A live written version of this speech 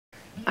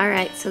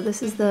Alright, so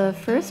this is the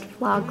first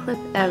vlog clip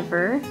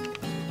ever.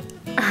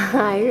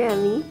 Hi,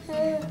 Remy.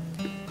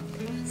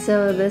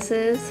 So this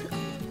is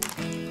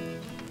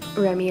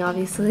Remy,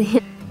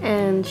 obviously.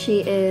 And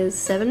she is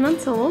 7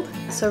 months old.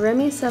 So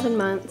Remy is 7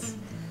 months.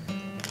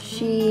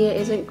 She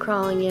isn't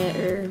crawling yet,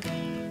 or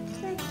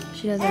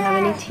she doesn't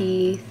have any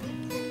teeth.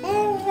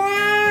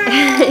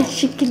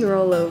 She can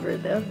roll over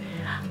though.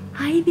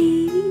 Hi,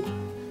 baby.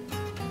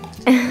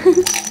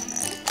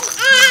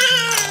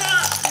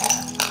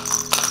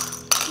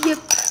 Yep.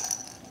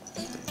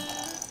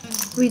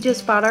 We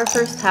just bought our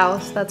first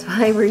house. That's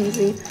why we're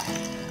using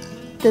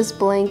this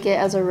blanket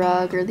as a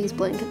rug, or these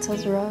blankets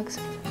as rugs.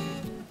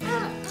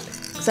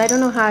 Because I don't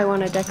know how I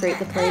want to decorate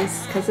the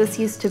place. Because this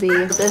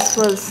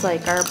was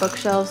like our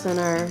bookshelves and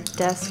our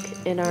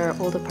desk in our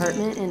old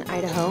apartment in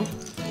Idaho.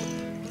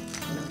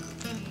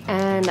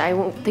 And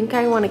I think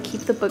I want to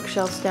keep the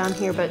bookshelves down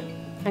here, but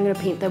I'm going to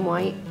paint them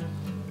white.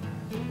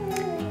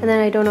 And then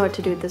I don't know what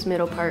to do with this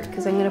middle part,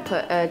 because I'm going to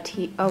put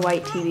a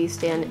white TV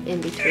stand in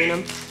between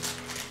them.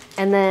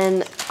 And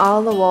then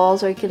all the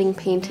walls are getting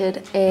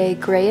painted a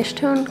grayish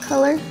tone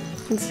color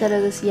instead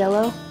of this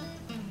yellow.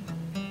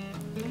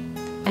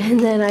 And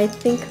then I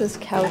think this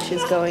couch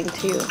is going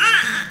too.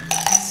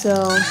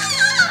 So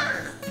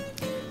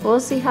we'll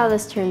see how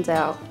this turns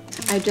out.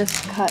 I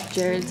just cut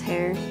Jared's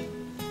hair.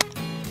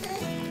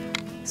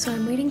 So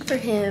I'm waiting for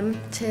him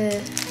to,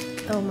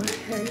 oh, my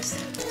hair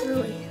is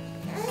really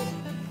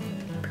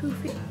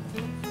poofy.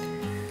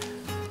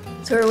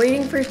 So we're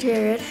waiting for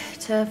Jared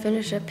to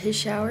finish up his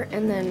shower,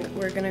 and then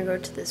we're gonna go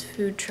to this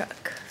food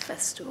truck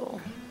festival.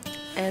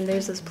 And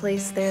there's this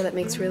place there that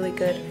makes really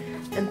good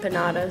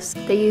empanadas.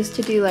 They used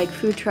to do like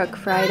food truck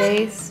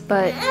Fridays,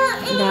 but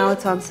now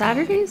it's on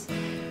Saturdays.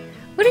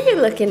 What are you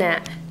looking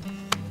at?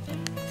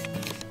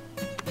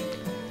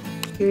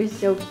 You're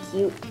so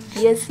cute.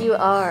 Yes, you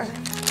are.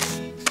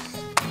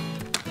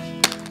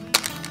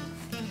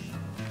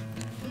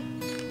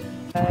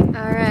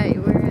 Alright,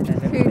 we're at the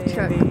food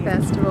truck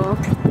festival.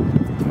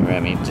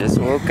 Remy just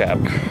woke up.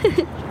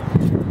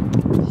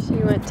 She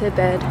went to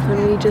bed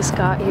when we just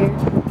got here.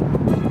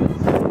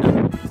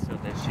 So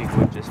that she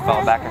would just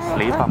fall back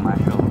asleep on my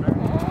shoulder.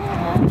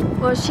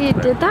 Well, she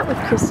did that with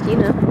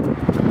Christina.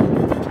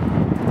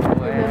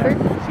 Remember?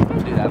 She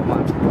did do that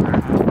once with her.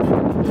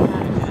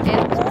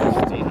 Yeah,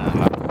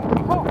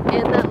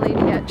 and that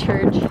lady at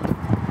church.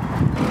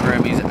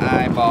 Remy's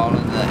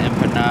eyeballing the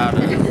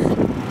empanada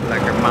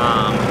like her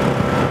mom.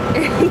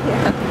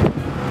 Yeah.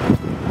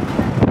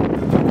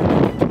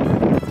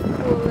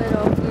 Cool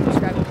little food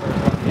truck.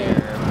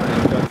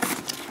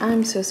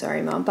 I'm so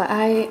sorry, Mom, but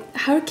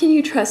how can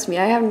you trust me?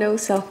 I have no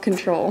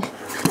self-control.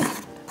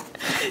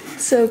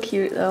 So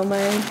cute though. My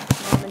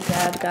mom and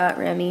dad got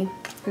Remy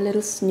a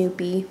little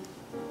Snoopy,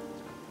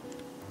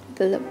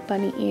 the little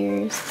bunny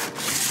ears,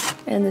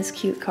 and this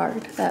cute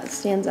card that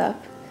stands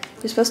up.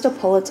 You're supposed to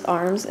pull its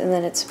arms, and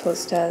then it's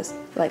supposed to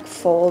like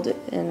fold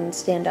and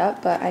stand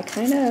up, but I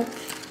kind of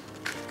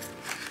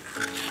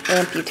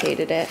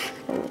amputated it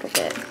a little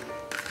bit.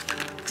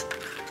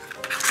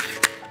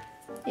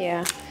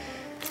 Yeah.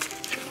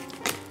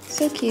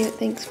 So cute.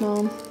 Thanks,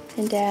 Mom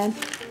and Dad.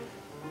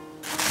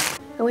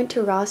 I went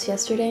to Ross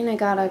yesterday and I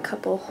got a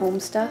couple home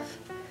stuff.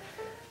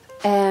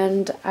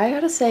 And I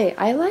gotta say,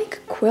 I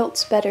like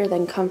quilts better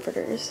than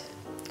comforters.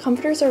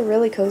 Comforters are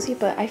really cozy,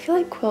 but I feel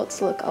like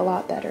quilts look a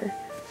lot better.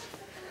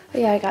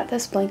 But yeah, I got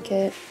this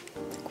blanket,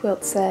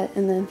 quilt set,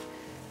 and then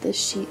this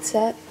sheet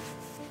set.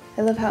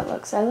 I love how it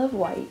looks. I love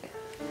white.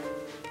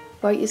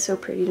 White is so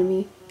pretty to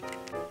me.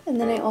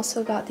 And then I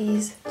also got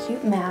these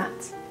cute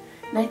mats.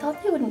 And I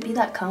thought they wouldn't be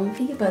that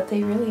comfy, but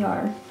they really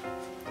are.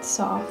 It's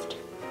soft.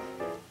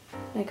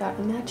 I got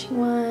a matching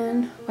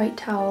one, white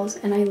towels,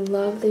 and I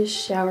love this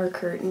shower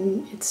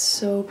curtain. It's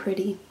so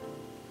pretty.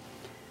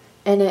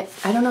 And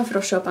I don't know if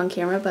it'll show up on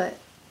camera, but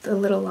the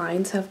little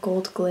lines have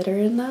gold glitter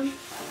in them.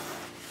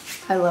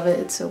 I love it.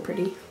 It's so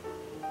pretty.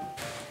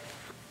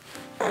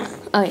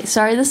 Okay,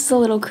 sorry this is a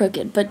little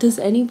crooked, but does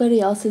anybody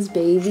else's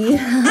baby...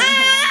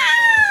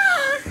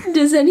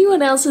 Does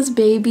anyone else's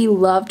baby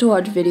love to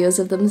watch videos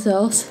of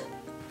themselves?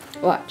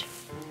 Watch.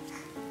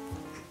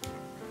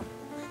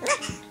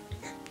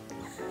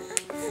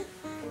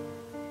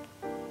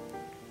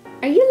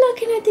 Are you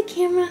looking at the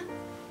camera?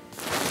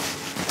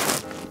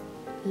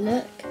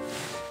 Look.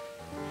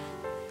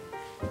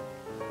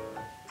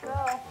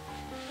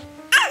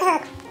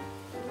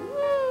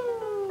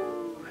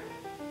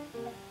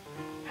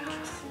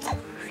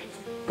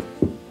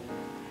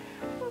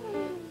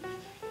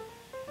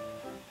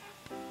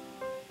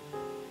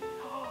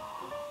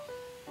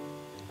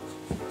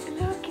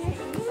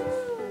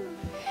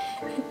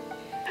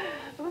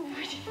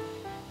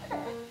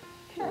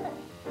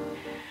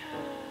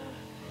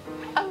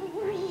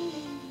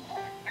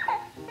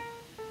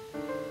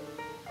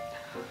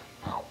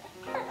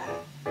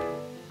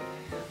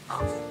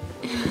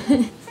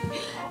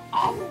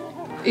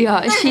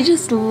 Yeah, she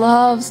just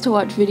loves to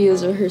watch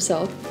videos of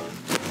herself.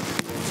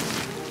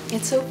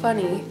 It's so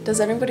funny. Does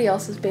anybody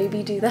else's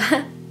baby do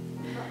that?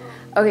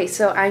 Okay,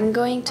 so I'm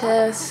going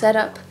to set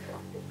up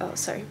oh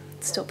sorry,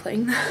 it's still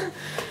playing.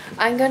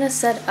 I'm gonna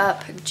set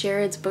up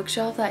Jared's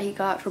bookshelf that he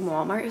got from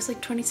Walmart. It was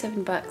like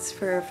 27 bucks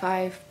for a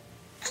 5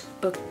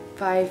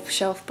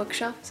 shelf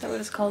bookshelf, is that what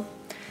it's called?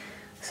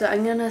 So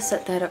I'm gonna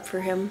set that up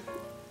for him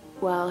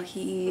while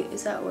he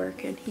is at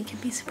work, and he can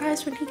be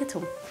surprised when he gets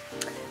home.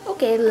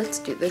 Okay, let's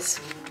do this.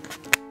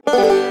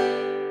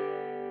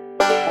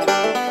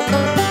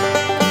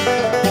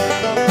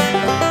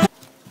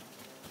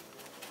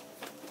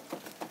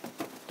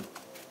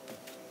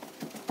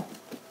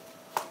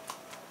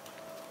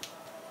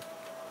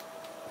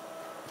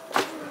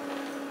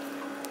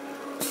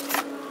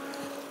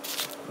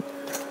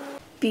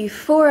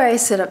 Before I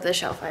set up the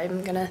shelf,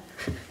 I'm gonna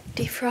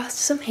defrost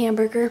some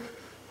hamburger.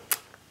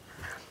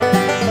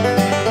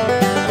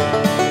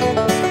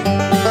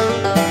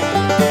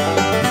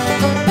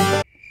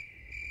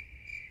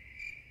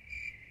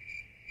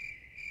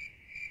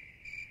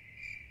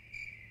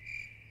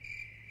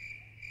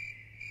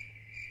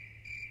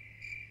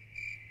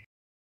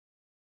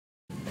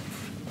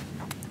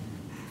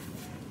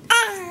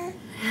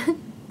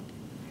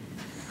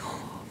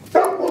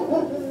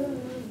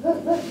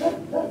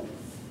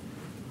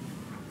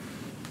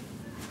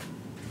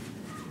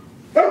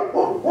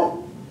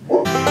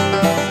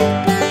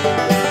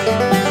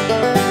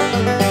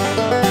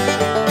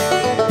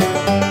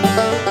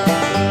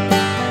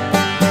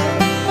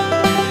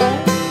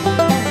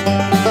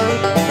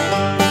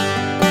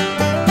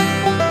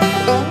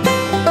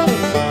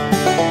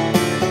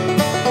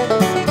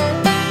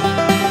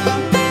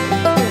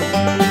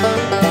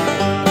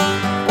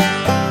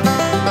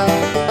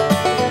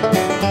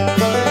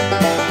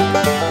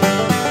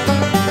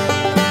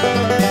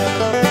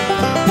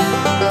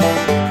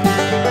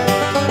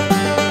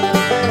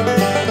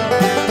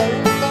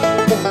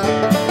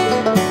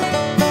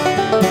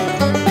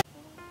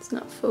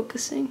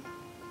 Focusing.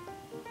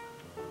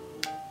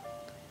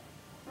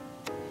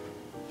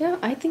 Yeah,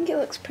 I think it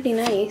looks pretty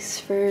nice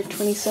for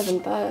 27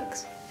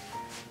 bucks.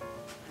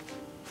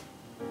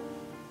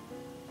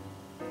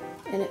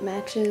 And it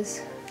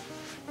matches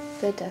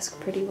the desk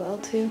pretty well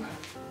too.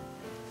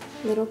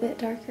 A little bit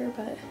darker,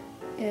 but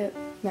it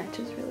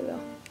matches really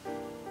well.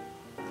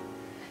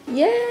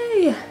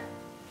 Yay!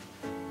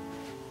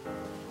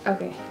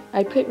 Okay,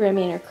 I put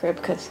Remy in her crib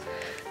because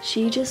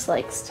she just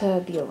likes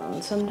to be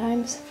alone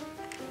sometimes.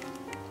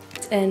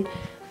 And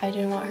I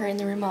didn't want her in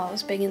the room while I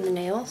was banging the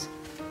nails.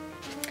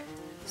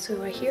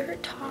 So I hear her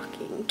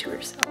talking to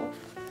herself.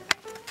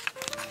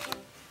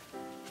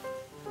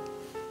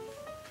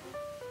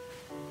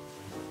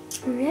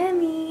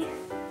 Remy,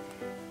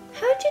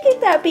 how'd you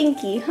get that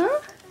binky, huh?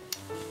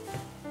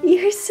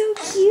 You're so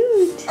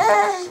cute.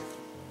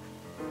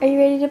 Are you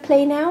ready to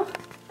play now?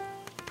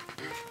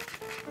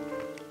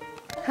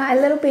 Hi,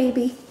 little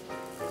baby.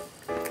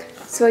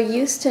 So I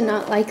used to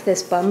not like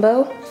this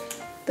Bumbo,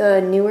 the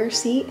newer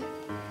seat,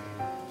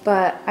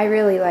 but I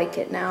really like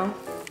it now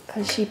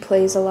because she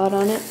plays a lot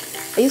on it.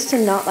 I used to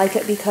not like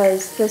it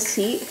because the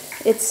seat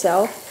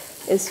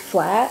itself is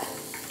flat.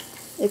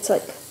 It's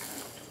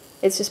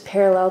just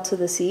parallel to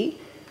the seat.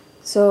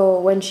 So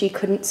when she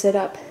couldn't sit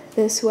up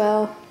this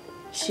well,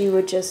 she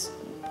would just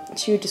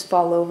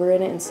fall over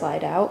in it and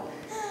slide out.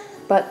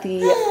 But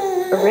the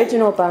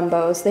original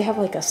Bumbos, they have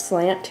like a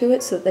slant to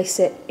it so that they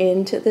sit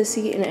into the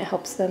seat and it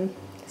helps them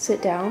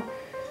sit down.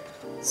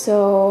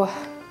 So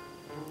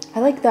I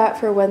like that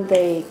for when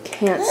they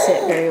can't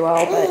sit very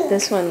well, but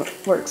this one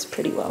works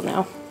pretty well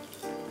now.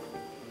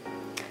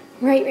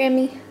 Right,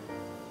 Remy?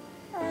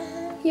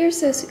 You're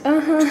so sweet.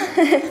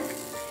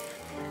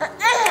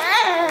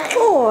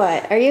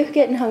 What? Are you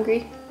getting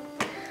hungry?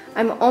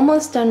 I'm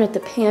almost done with the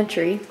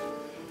pantry.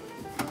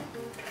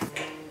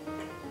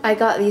 I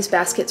got these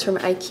baskets from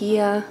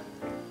IKEA.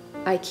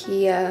 I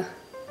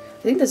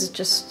think this is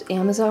just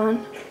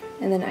Amazon.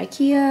 And then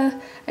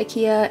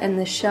IKEA, and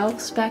the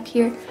shelves back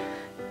here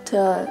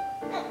to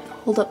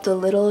hold up the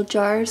little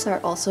jars are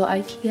also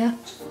IKEA.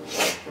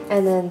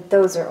 And then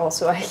those are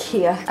also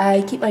IKEA.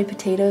 I keep my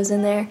potatoes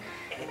in there,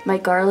 my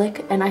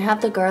garlic, and I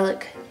have the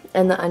garlic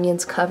and the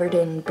onions covered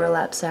in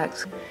burlap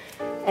sacks.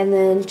 And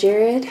then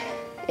Jared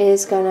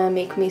is gonna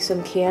make me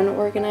some can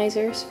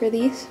organizers for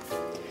these.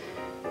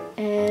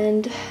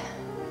 And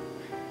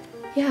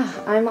yeah,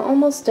 I'm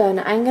almost done.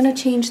 I'm gonna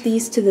change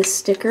these to the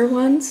sticker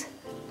ones.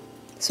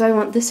 So I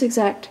want this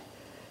exact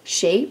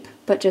shape,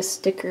 but just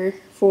sticker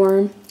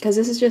form, because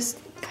this is just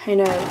kind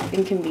of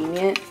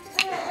inconvenient,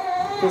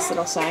 this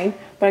little sign.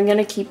 But I'm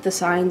gonna keep the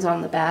signs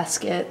on the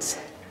baskets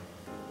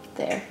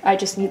there. I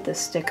just need the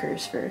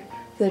stickers for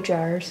the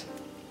jars.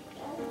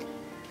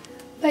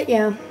 But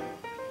yeah,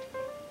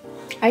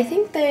 I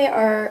think they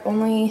are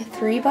only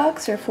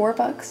 $3 or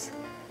 $4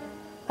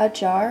 a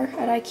jar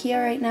at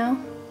IKEA right now.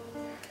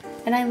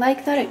 And I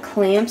like that it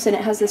clamps and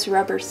it has this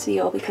rubber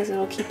seal because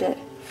it'll keep it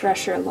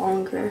fresher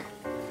longer.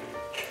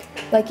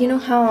 Like, you know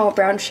how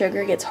brown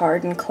sugar gets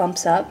hard and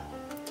clumps up?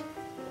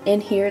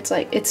 In here it's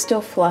like, it's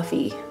still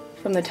fluffy.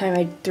 From the time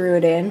I threw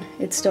it in,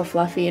 it's still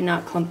fluffy and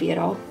not clumpy at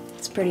all.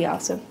 It's pretty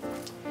awesome.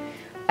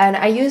 And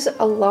I use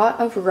a lot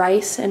of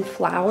rice and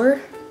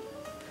flour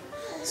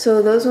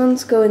So those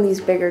ones go in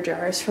these bigger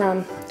jars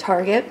from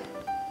Target.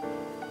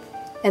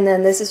 And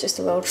then this is just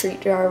a little treat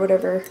jar,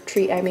 whatever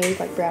treat I made,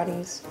 like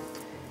brownies,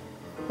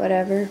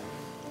 whatever.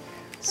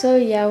 So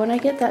yeah, when I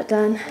get that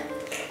done,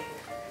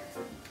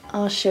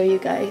 I'll show you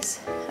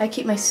guys. I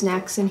keep my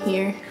snacks in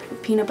here.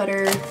 Peanut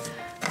butter,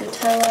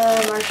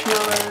 Nutella,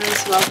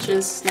 marshmallows,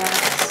 Welch's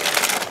snacks.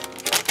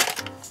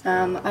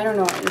 I don't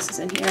know why this is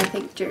in here. I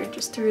think Jared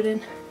just threw it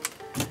in.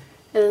 And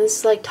this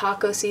is like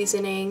taco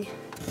seasoning.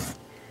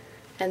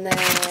 And then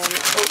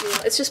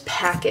oatmeal. It's just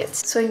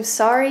packets. So I'm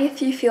sorry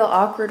if you feel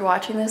awkward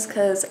watching this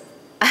because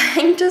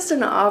I'm just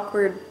an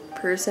awkward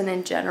person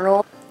in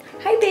general.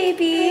 Hi,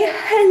 baby.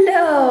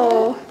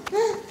 Hello.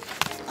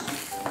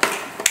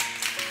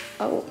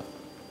 Oh.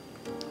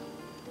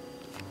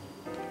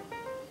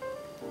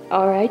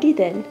 Alrighty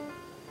then.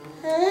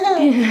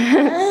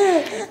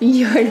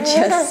 You're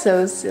just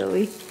so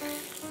silly.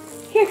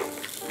 Here.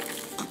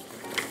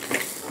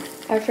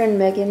 Our friend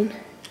Megan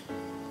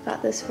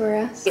got this for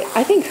us.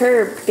 I think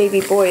her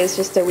baby boy is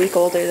just a week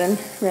older than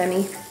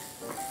Remy.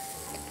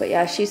 But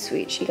yeah, she's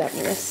sweet. She got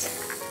me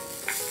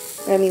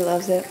this. Remy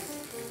loves it.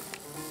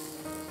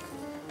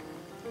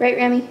 Right,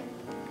 Remy?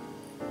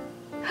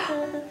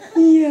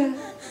 Yeah.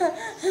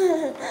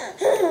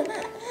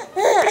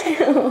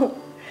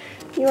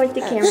 You want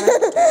the camera?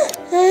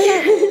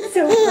 It's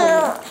so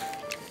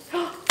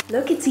funny.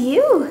 Look, it's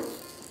you.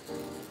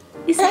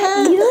 Is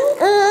that you?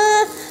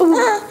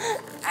 Ooh.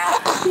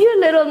 You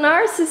little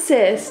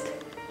narcissist.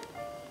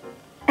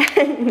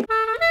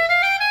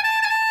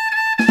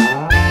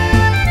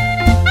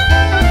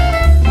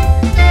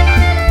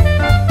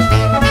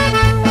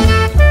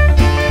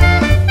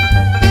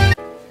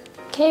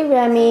 Okay,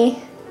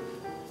 Remy.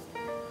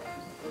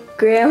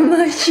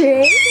 Grandma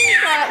Schrader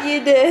got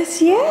you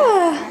this,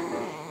 yeah.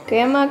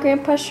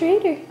 Grandpa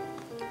Schrader.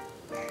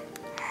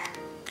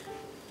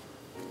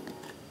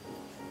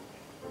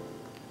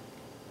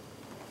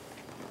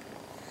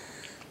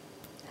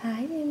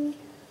 Hi, Remy.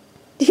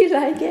 Do you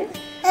like it?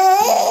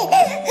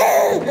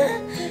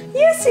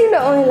 You seem to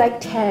only like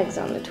tags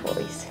on the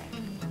toys.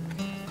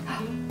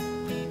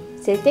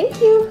 Say thank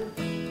you.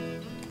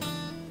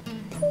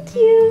 Thank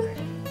you.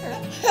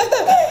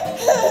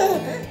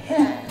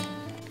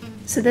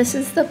 So this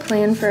is the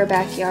plan for our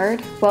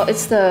backyard. Well,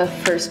 it's the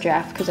first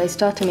draft because I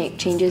still have to make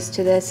changes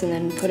to this and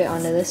then put it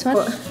onto this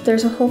one.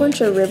 There's a whole bunch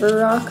of river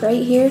rock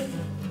right here.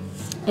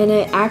 And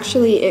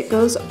it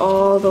goes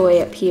all the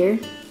way up here.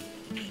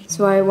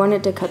 So I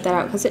wanted to cut that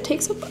out because it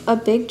takes up a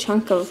big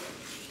chunk of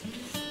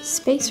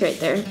space right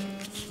there.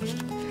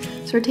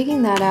 So we're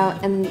taking that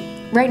out, and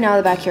right now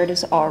the backyard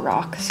is all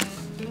rocks.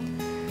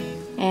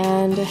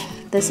 And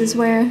this is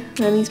where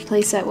Remy's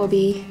playset will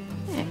be,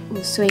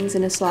 with swings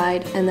and a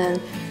slide, and then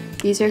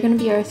these are going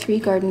to be our 3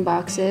 garden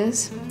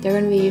boxes. They're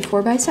going to be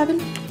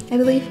 4x7, I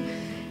believe.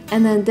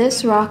 And then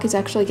this rock is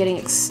actually getting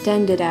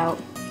extended out,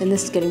 and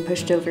this is getting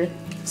pushed over,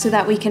 so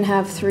that we can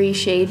have 3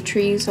 shade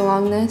trees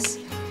along this.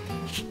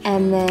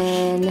 And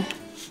then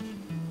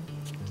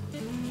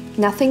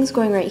nothing's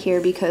going right here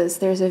because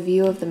there's a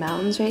view of the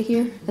mountains right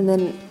here. And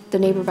then the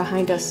neighbor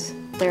behind us,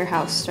 their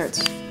house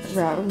starts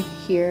around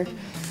here.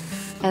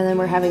 And then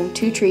we're having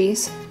 2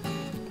 trees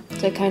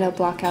to kind of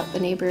block out the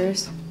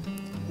neighbors.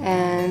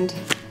 And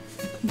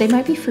they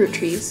might be fruit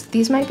trees.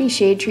 These might be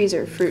shade trees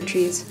or fruit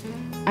trees.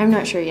 I'm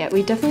not sure yet.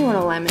 We definitely want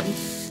a lemon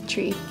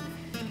tree.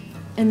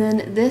 And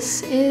then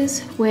this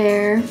is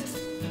where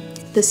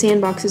the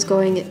sandbox is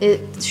going.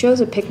 It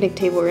shows a picnic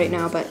table right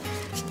now, but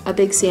a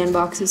big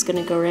sandbox is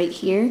gonna go right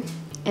here.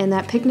 And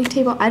that picnic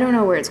table, I don't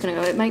know where it's gonna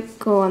go. It might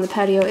go on the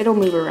patio. It'll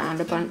move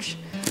around a bunch.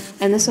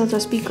 And this will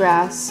just be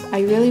grass.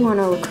 I really want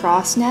a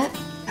lacrosse net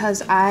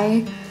because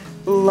I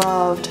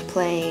loved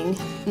playing.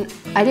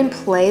 I didn't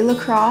play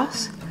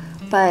lacrosse,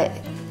 but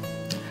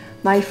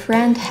my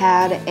friend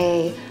had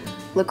a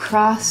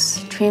lacrosse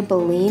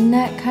trampoline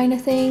net kind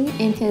of thing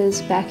in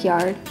his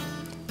backyard,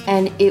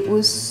 and it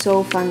was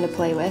so fun to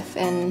play with,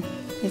 and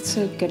it's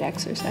a good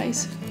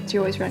exercise. So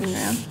you're always running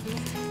around.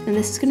 And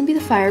this is gonna be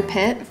the fire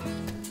pit.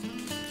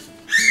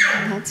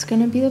 And that's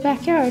gonna be the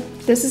backyard.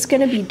 This is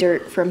gonna be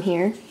dirt from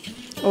here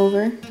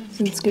over,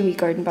 since it's gonna be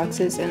garden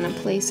boxes and a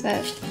place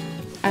that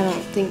I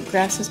don't think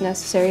grass is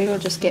necessary. It'll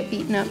just get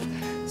beaten up.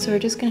 So we're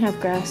just gonna have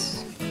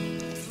grass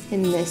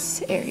in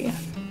this area.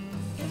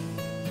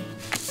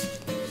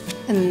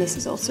 And then this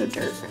is also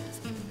dirt.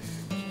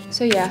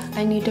 So yeah,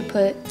 I need to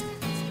put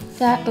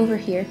that over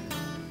here.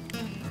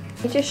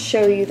 Let me just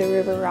show you the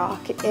river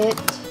rock.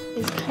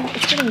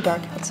 It's getting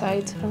dark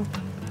outside, so.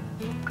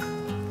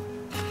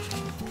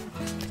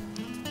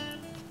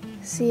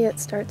 See, it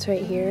starts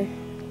right here.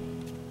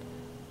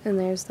 And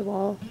there's the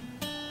wall.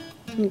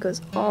 And it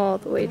goes all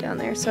the way down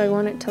there. So I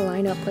want it to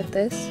line up with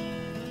this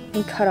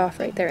and cut off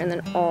right there, and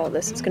then all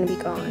this is gonna be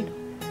gone.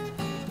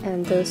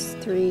 And those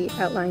 3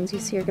 outlines you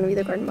see are gonna be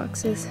the garden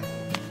boxes.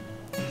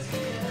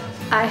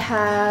 I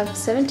have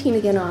 17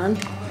 again on,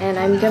 and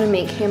I'm gonna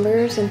make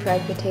hamburgers and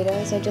fried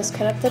potatoes. I just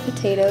cut up the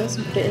potatoes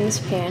and put it in this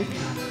pan.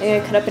 I'm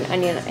gonna cut up an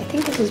onion. I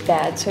think this is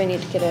bad, so I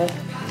need to get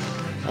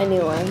a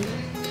new one.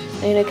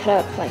 I'm gonna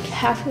cut up like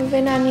half of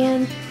an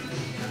onion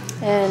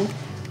and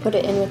put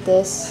it in with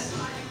this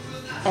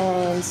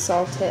and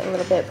salt it a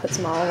little bit, put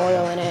some olive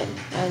oil in it,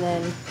 and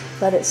then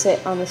let it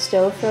sit on the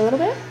stove for a little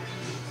bit.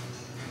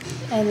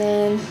 And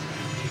then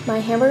my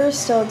hamburger is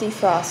still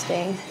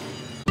defrosting.